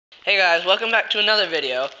Hey guys, welcome back to another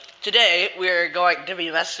video. Today we're going to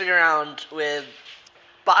be messing around with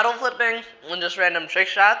bottle flipping and just random trick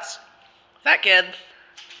shots. That kid,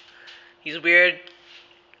 he's weird.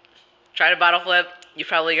 Try to bottle flip, you're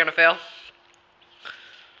probably gonna fail.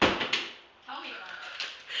 Tell me about it.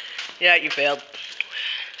 Yeah, you failed.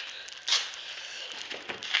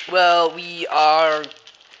 Well, we are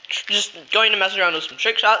just going to mess around with some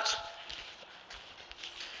trick shots.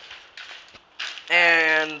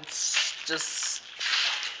 And just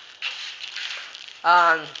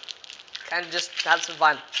kind of just have some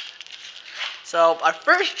fun. So our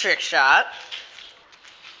first trick shot,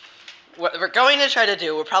 what we're going to try to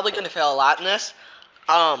do, we're probably going to fail a lot in this.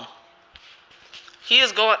 He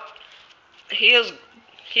is going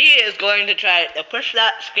to try to push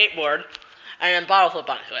that skateboard and then bottle flip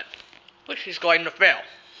onto it, which he's going to fail.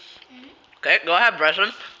 Okay, go ahead,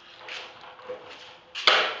 Bryson.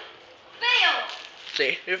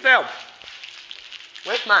 See, you failed.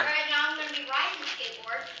 Where's mine? Alright, now I'm going to be riding the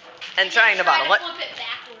skateboard. And trying to bottle it. Flip it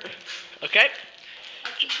backwards. Okay,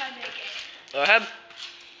 Let's see if I make it. go ahead.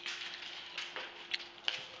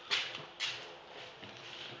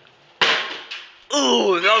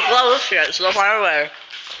 Ooh, no close yet, so far away.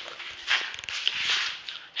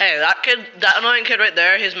 Hey, that annoying kid right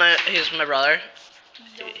there, he's my brother.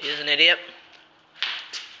 He's an idiot.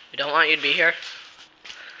 We don't want you to be here. To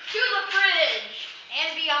the fridge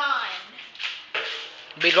and beyond.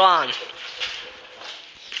 Be gone.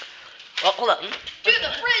 Well, hold on. To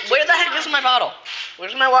the fridge. Where the heck is my bottle?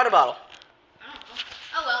 Where's my water bottle? I don't know.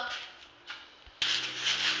 Oh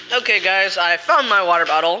well. Okay, guys, I found my water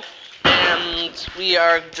bottle, and we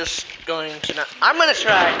are just going to. I'm gonna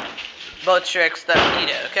try both tricks that we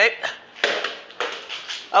needed. Okay.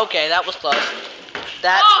 Okay, that was close.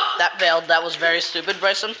 That failed. That was very stupid,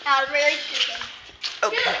 Bryson. That was very stupid.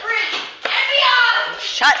 Okay. To the fridge and beyond.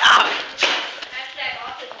 Shut up. Hashtag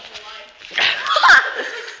autism for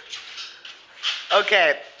life.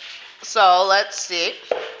 Okay, so let's see.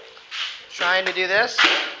 Trying to do this.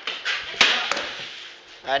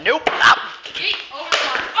 Nope. Ah. Yeet, over the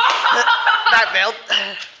water. That failed.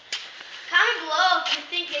 Comment below if you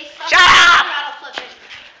think they suck. Shut up! Bottle flipping.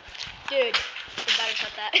 Dude, you better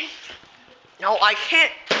cut that. No, I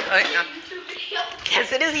can't. YouTube video.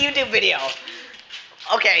 Yes, it is a YouTube video.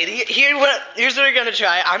 Okay, here's what we're gonna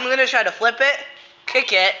try. I'm gonna try to flip it,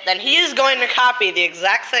 kick it, then he is going to copy the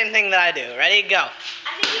exact same thing that I do. Ready? Go. I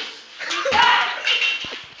think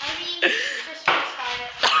just restart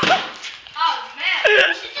it. Oh man,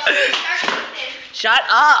 we should just restart it. Shut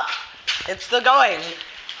up. It's still going.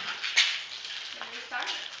 Restart?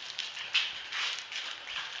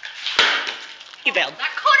 You failed.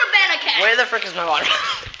 That could have been a catch. Where the frick is my water?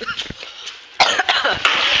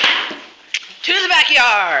 To the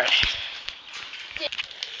backyard.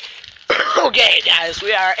 Okay, guys,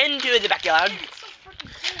 we are into the backyard. It's so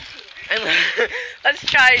freaking cold here. And let's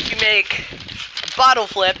try to make a bottle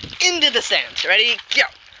flip into the sand. Ready? Go.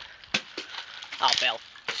 I'll fail.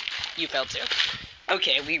 You failed too.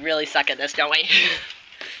 Okay, we really suck at this, don't we?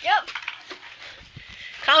 Yep.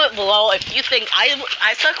 Comment below if you think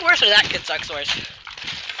I suck worse or that kid sucks worse.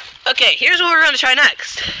 Okay, here's what we're gonna try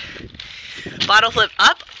next. Bottle flip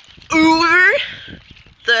up, over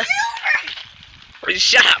the.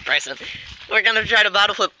 Shut up, Bryson. We're gonna try to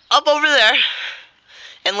bottle flip up over there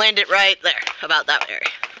and land it right there, about that area.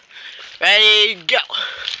 Ready, go.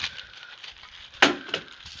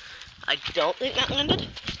 I don't think that landed.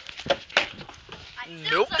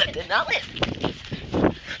 Nope, that did not land.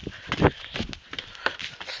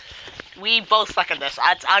 We both suck at this.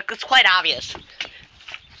 It's quite obvious.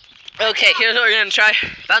 Okay, here's what we're gonna try.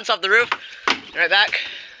 Bounce off the roof. Right back.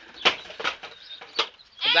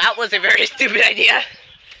 That was a very stupid idea.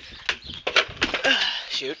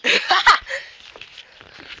 Shoot.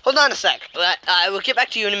 Hold on a sec. I will get back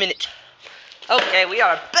to you in a minute. Okay, we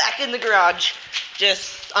are back in the garage.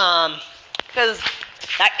 Just, because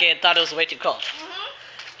that kid thought it was way too cold.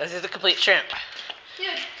 This is a complete tramp. Dude,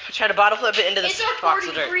 I tried to bottle flip it into this it's box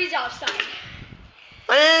of 40 dirt. degrees outside.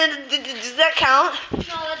 Does that count? No,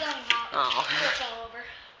 that doesn't count. Oh. It fell over.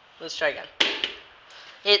 Let's try again.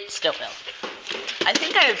 It still failed. I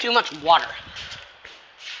think I have too much water.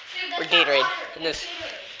 Dude, Or that's not Gatorade water. in this,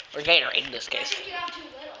 Gatorade. or Gatorade in this I case. think you have too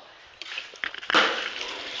little.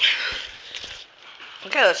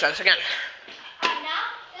 Okay, let's try this again. Now,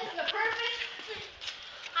 this is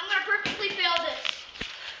I'm gonna purposely fail this.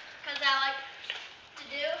 Because I like to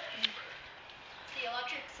do the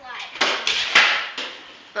electric slide.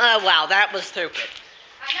 Oh, wow, that was stupid.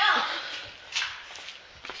 I know.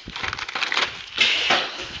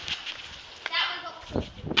 That was also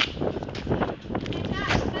stupid.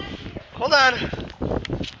 hold on.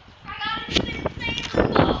 I got it in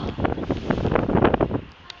insane limbo.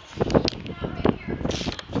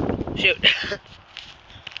 Shoot.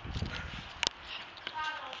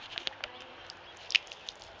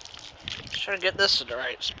 Try to get this to the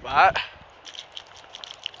right spot.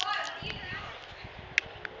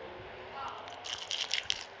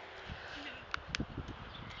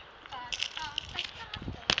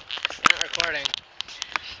 It's not recording.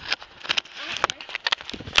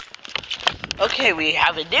 Okay, we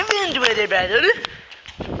have a different way to battle.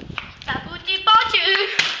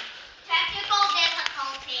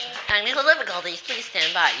 Technical difficulties, please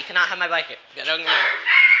stand by. You cannot have my bike here. Get on your Why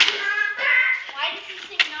does this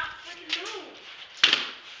thing not freaking move?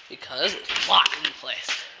 because it's locked in place.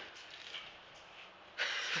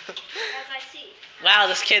 As I see. Wow,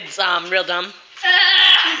 this kid's real dumb.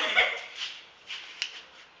 I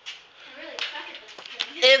really suck at this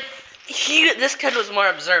thing. If this kid was more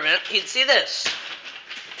observant, he'd see this.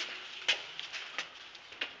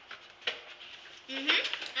 I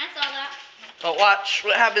saw that. But watch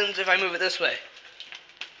what happens if I move it this way.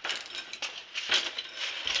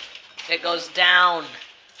 It goes down.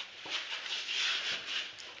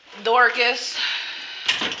 Dorcas.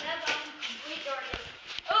 That's complete Dorcas.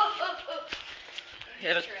 Oh.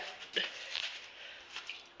 Yeah, but- True.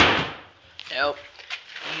 Nope.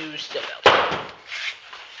 You still failed. Alright,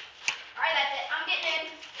 that's it. I'm getting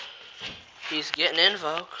in. He's getting in,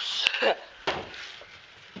 folks.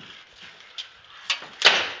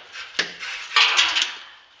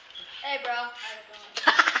 Hey, bro.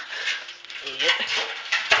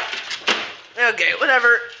 Okay,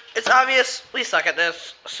 whatever. It's obvious we suck at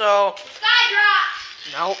this, so Sky drop.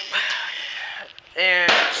 nope.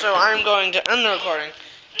 And so I'm going to end the recording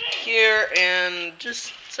here and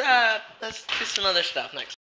just let's do some other stuff next.